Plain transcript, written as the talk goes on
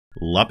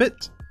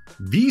Luppet,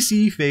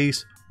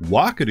 Vseeface,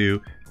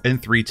 Wakaru,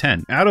 and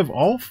 310. Out of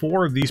all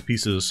four of these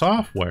pieces of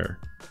software,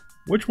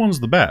 which one's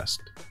the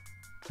best?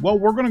 Well,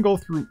 we're going to go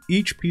through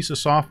each piece of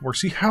software,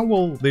 see how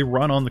well they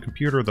run on the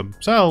computer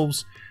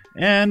themselves,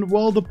 and,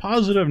 well, the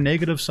positive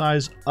negative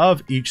sides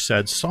of each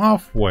said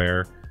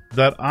software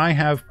that I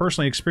have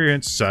personally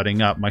experienced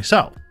setting up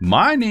myself.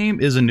 My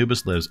name is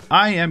Anubis Lives.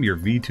 I am your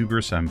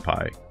VTuber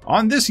senpai.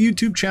 On this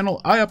YouTube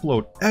channel, I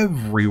upload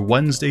every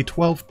Wednesday,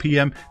 12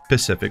 p.m.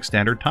 Pacific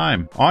Standard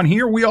Time. On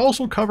here, we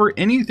also cover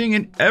anything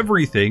and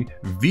everything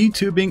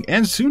VTubing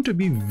and soon to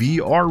be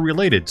VR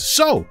related.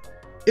 So,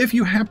 if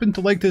you happen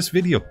to like this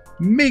video,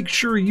 make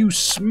sure you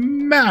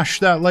smash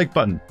that like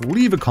button.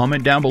 Leave a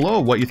comment down below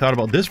what you thought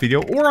about this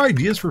video or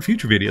ideas for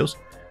future videos.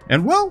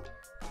 And well,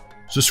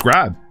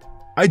 subscribe.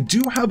 I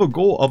do have a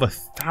goal of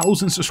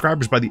 1,000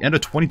 subscribers by the end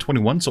of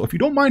 2021, so if you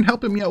don't mind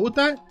helping me out with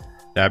that,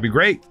 that'd be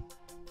great.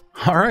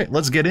 All right,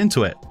 let's get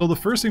into it. So the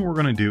first thing we're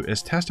going to do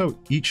is test out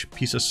each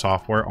piece of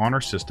software on our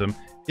system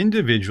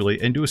individually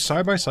and do a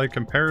side-by-side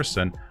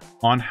comparison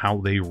on how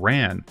they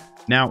ran.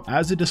 Now,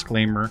 as a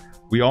disclaimer,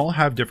 we all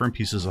have different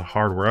pieces of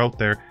hardware out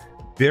there.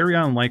 Very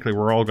unlikely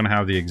we're all going to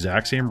have the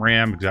exact same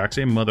RAM, exact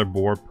same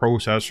motherboard,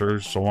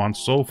 processors, so on and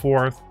so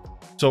forth.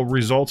 So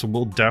results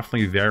will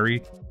definitely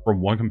vary from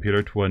one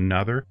computer to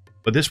another,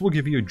 but this will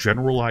give you a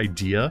general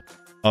idea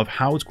of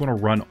how it's going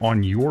to run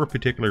on your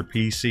particular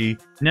PC.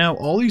 Now,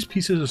 all these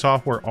pieces of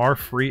software are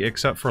free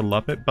except for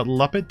Luppet, but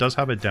Luppet does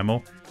have a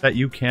demo that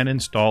you can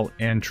install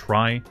and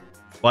try.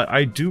 But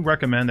I do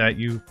recommend that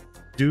you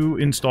do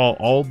install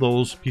all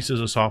those pieces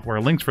of software,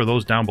 links for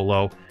those down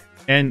below,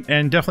 and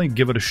definitely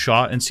give it a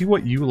shot and see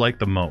what you like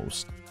the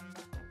most.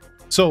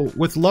 So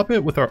with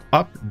Luppet, with our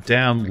up,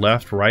 down,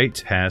 left, right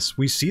test,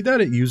 we see that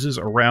it uses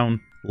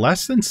around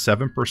less than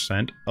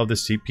 7% of the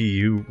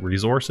CPU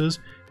resources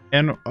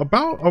and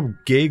about a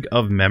gig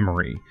of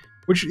memory,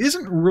 which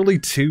isn't really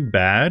too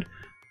bad,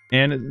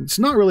 and it's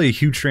not really a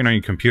huge strain on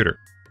your computer.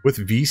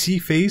 With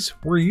Vseeface,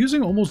 we're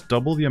using almost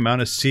double the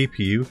amount of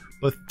CPU,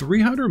 but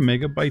 300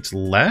 megabytes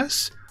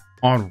less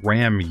on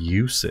RAM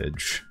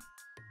usage.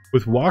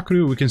 With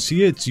Wakaru, we can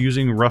see it's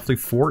using roughly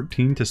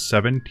 14 to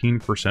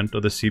 17%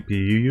 of the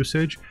CPU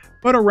usage,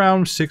 but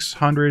around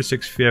 600,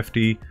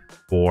 650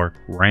 for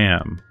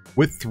RAM.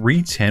 With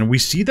 310, we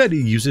see that it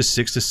uses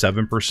 6 to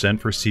 7%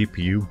 for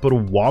CPU, but a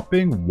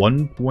whopping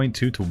 1.2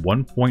 to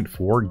 1.4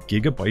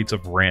 gigabytes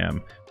of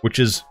RAM, which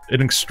is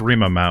an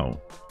extreme amount.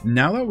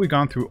 Now that we've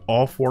gone through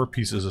all four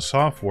pieces of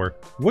software,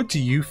 what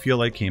do you feel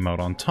like came out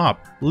on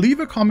top? Leave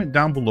a comment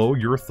down below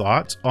your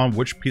thoughts on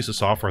which piece of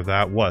software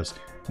that was.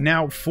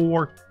 Now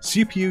for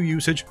CPU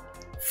usage,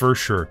 for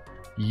sure,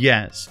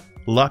 yes,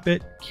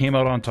 Luppet came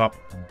out on top,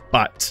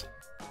 but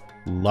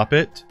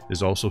Luppet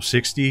is also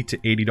 $60 to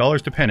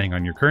 $80 depending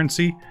on your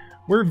currency,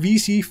 where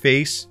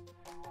Vseeface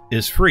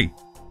is free.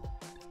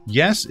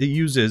 Yes, it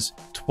uses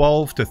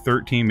 12 to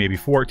 13, maybe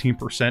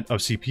 14%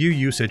 of CPU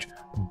usage,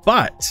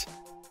 but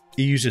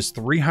it uses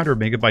 300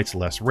 megabytes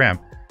less RAM.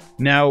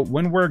 Now,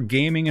 when we're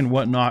gaming and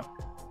whatnot,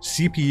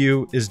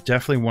 CPU is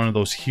definitely one of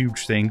those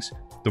huge things.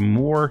 The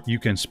more you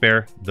can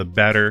spare, the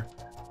better.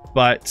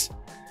 But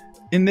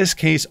in this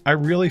case, I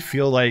really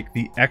feel like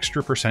the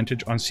extra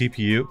percentage on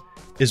CPU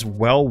is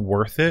well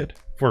worth it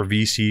for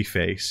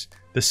Vseeface.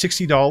 The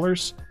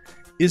 $60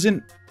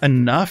 isn't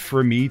enough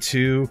for me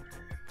to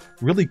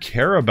really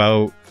care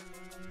about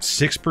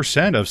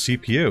 6% of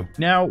CPU.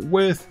 Now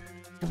with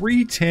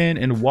 310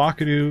 and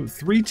Wakaru,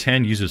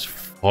 310 uses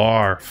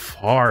far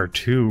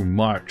too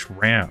much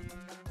RAM.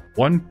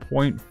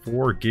 1.4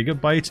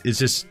 gigabytes is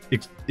just,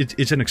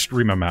 it's an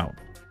extreme amount.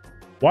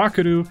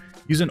 Wakaru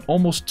using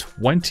almost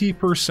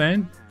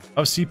 20%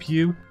 of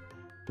CPU,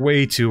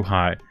 way too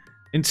high.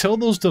 Until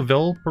those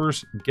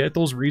developers get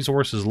those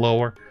resources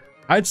lower,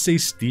 I'd say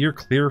steer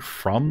clear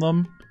from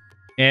them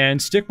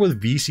and stick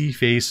with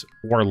Vseeface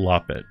or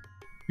Luppet.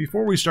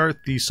 Before we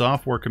start the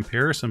software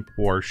comparison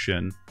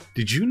portion,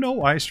 did you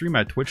know I stream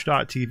at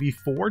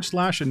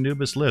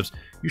twitch.tv/AnubisLives?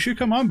 You should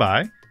come on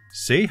by,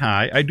 say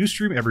hi. I do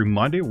stream every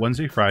Monday,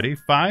 Wednesday, Friday,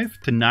 5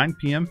 to 9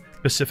 p.m.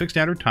 Pacific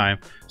Standard Time.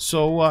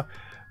 So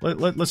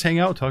let's hang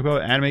out, talk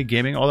about anime,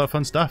 gaming, all that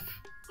fun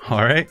stuff.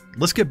 All right,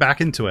 let's get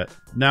back into it.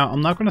 Now,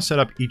 I'm not going to set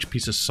up each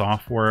piece of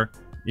software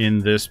in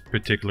this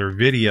particular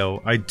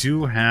video. I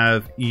do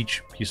have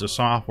each piece of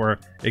software,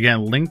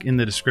 again, link in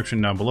the description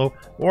down below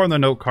or on the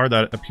note card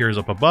that appears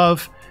up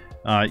above.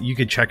 You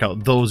can check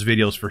out those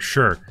videos for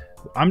sure.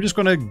 I'm just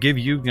going to give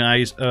you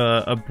guys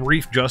a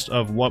brief gist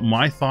of what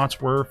my thoughts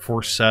were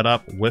for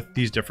setup with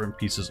these different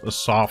pieces of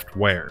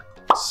software.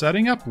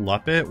 Setting up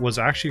Luppet was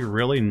actually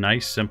really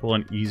nice, simple,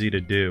 and easy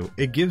to do.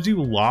 It gives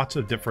you lots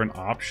of different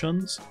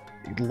options,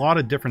 a lot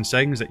of different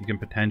settings that you can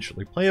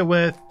potentially play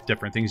with,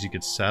 different things you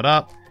could set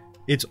up.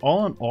 It's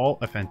all in all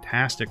a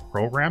fantastic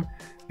program.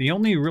 The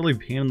only really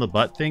pain in the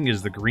butt thing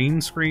is the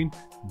green screen,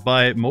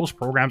 but most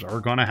programs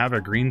are going to have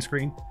a green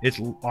screen. It's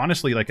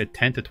honestly like a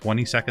 10 to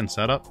 20 second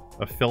setup,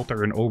 a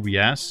filter in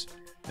OBS,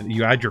 and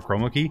you add your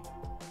chroma key,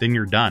 then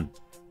you're done.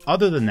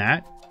 Other than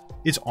that,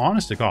 it's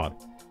honest to God.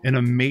 an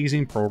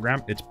amazing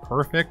program. It's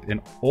perfect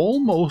in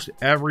almost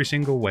every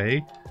single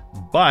way,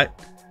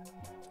 but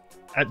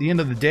at the end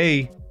of the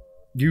day,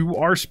 you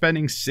are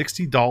spending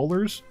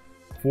 $60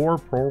 for a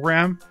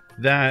program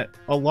that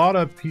a lot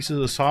of pieces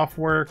of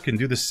software can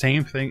do the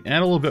same thing and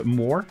a little bit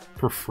more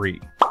for free.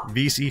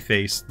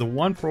 Vseeface, the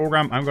one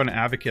program I'm going to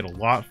advocate a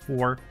lot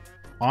for.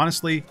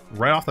 Honestly,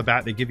 right off the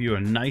bat, they give you a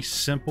nice,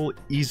 simple,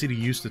 easy to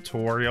use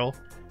tutorial.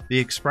 The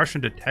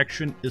expression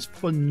detection is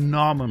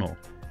phenomenal.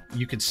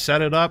 You can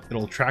set it up,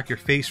 it'll track your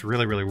face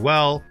really, really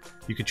well.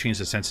 You can change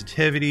the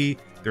sensitivity.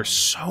 There's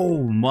so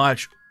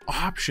much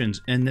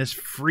options in this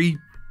free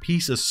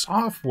piece of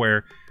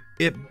software.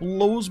 It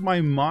blows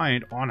my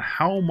mind on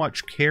how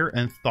much care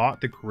and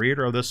thought the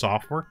creator of this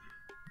software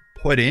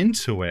put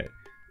into it.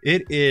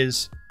 It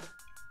is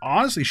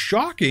honestly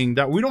shocking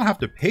that we don't have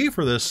to pay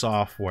for this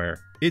software.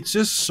 It's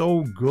just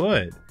so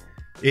good.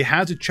 It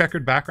has a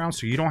checkered background,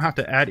 so you don't have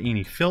to add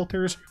any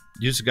filters.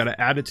 You just got to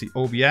add it to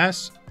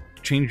OBS,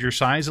 change your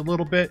size a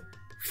little bit,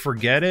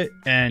 forget it,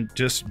 and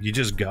you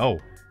just go.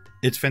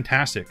 It's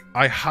fantastic.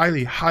 I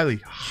highly, highly,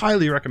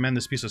 highly recommend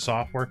this piece of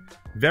software.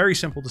 Very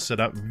simple to set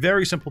up,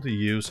 very simple to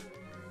use,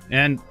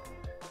 and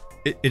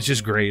it's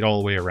just great all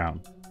the way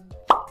around.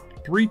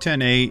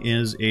 310A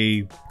is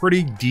a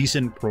pretty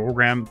decent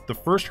program. The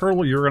first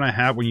hurdle you're going to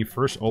have when you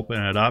first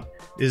open it up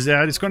is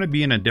that it's going to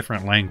be in a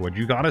different language.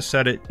 You got to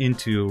set it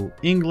into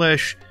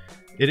English.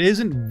 It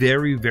isn't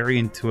very, very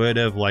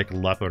intuitive like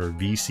Luppet or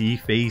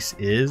Vseeface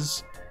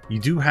is. You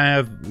do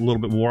have a little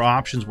bit more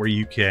options where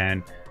you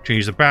can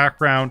change the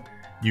background.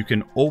 You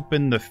can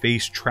open the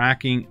face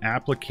tracking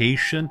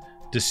application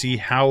to see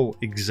how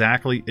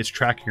exactly it's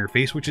tracking your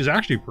face, which is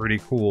actually pretty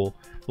cool.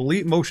 The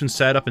leap motion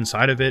setup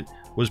inside of it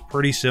was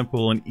pretty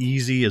simple and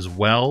easy as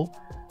well.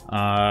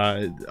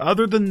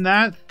 Other than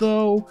that,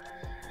 though,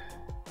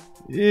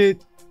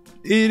 it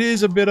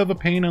is a bit of a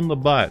pain in the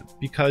butt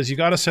because you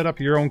got to set up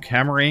your own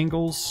camera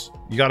angles.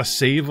 You got to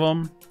save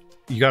them.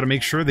 You got to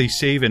make sure they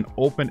save and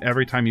open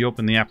every time you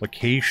open the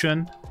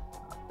application.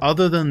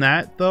 Other than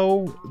that,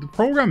 though, the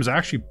program is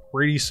actually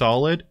pretty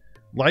solid.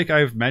 Like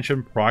I've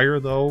mentioned prior,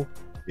 though,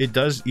 it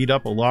does eat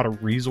up a lot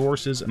of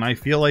resources, and I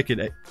feel like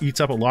it eats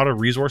up a lot of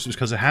resources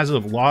because it has a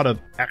lot of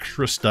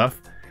extra stuff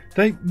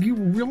that you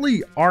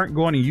really aren't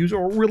going to use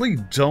or really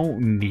don't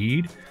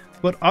need.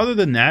 But other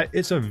than that,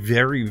 it's a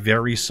very,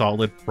 very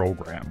solid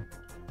program.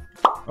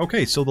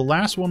 Okay, so the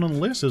last one on the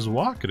list is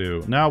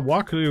Wakaru. Now,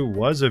 Wakaru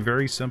was a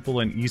very simple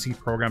and easy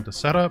program to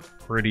set up,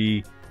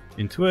 pretty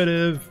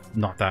intuitive,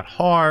 not that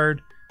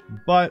hard,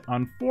 but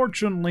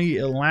unfortunately,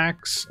 it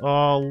lacks a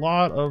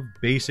lot of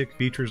basic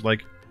features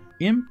like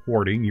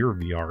importing your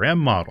VRM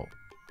model.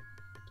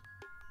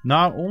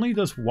 Not only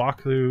does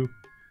Wakaru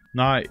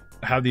not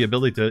have the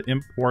ability to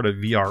import a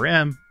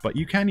VRM, but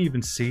you can't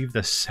even save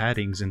the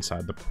settings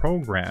inside the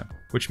program,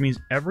 which means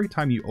every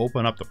time you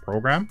open up the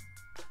program,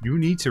 you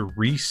need to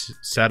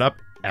reset up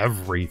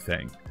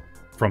everything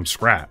from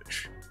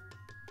scratch.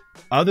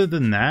 Other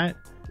than that,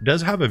 it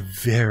does have a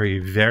very,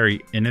 very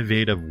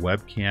innovative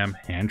webcam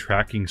hand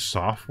tracking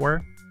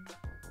software,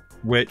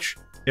 which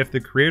if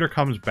the creator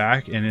comes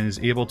back and is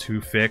able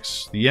to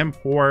fix the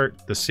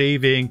import, the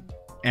saving,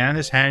 and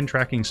this hand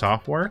tracking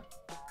software,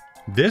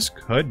 this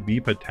could be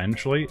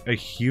potentially a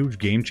huge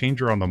game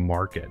changer on the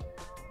market.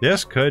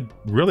 This could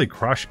really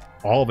crush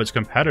all of its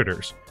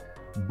competitors.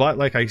 But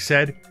like I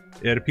said,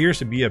 it appears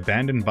to be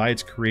abandoned by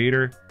its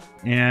creator,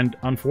 and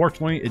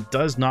unfortunately, it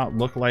does not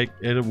look like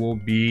it will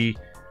be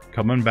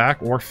coming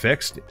back or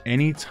fixed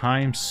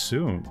anytime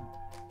soon.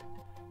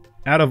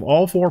 Out of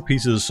all four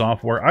pieces of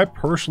software, I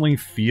personally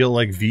feel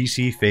like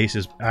Vseeface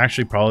is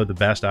actually probably the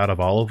best out of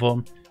all of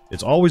them.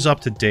 It's always up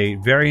to date,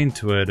 very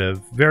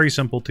intuitive, very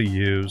simple to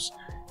use.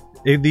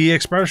 The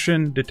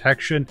expression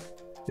detection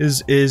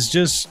is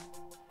just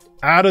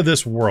out of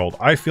this world.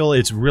 I feel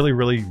it's really,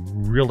 really,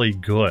 really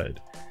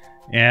good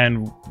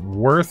and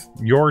worth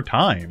your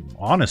time,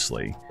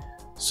 honestly.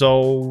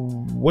 So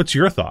what's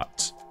your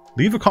thoughts?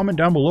 Leave a comment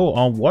down below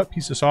on what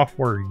piece of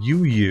software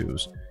you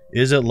use.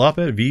 Is it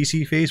Luppet,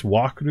 Vseeface,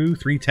 Wakaru,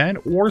 310,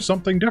 or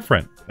something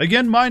different?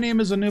 Again, my name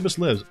is Anubis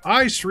Lives.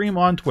 I stream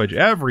on Twitch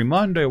every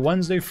Monday,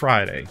 Wednesday,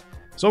 Friday.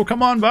 So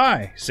come on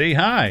by, say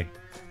hi,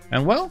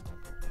 and well,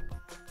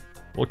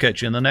 we'll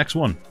catch you in the next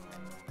one.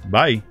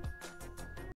 Bye.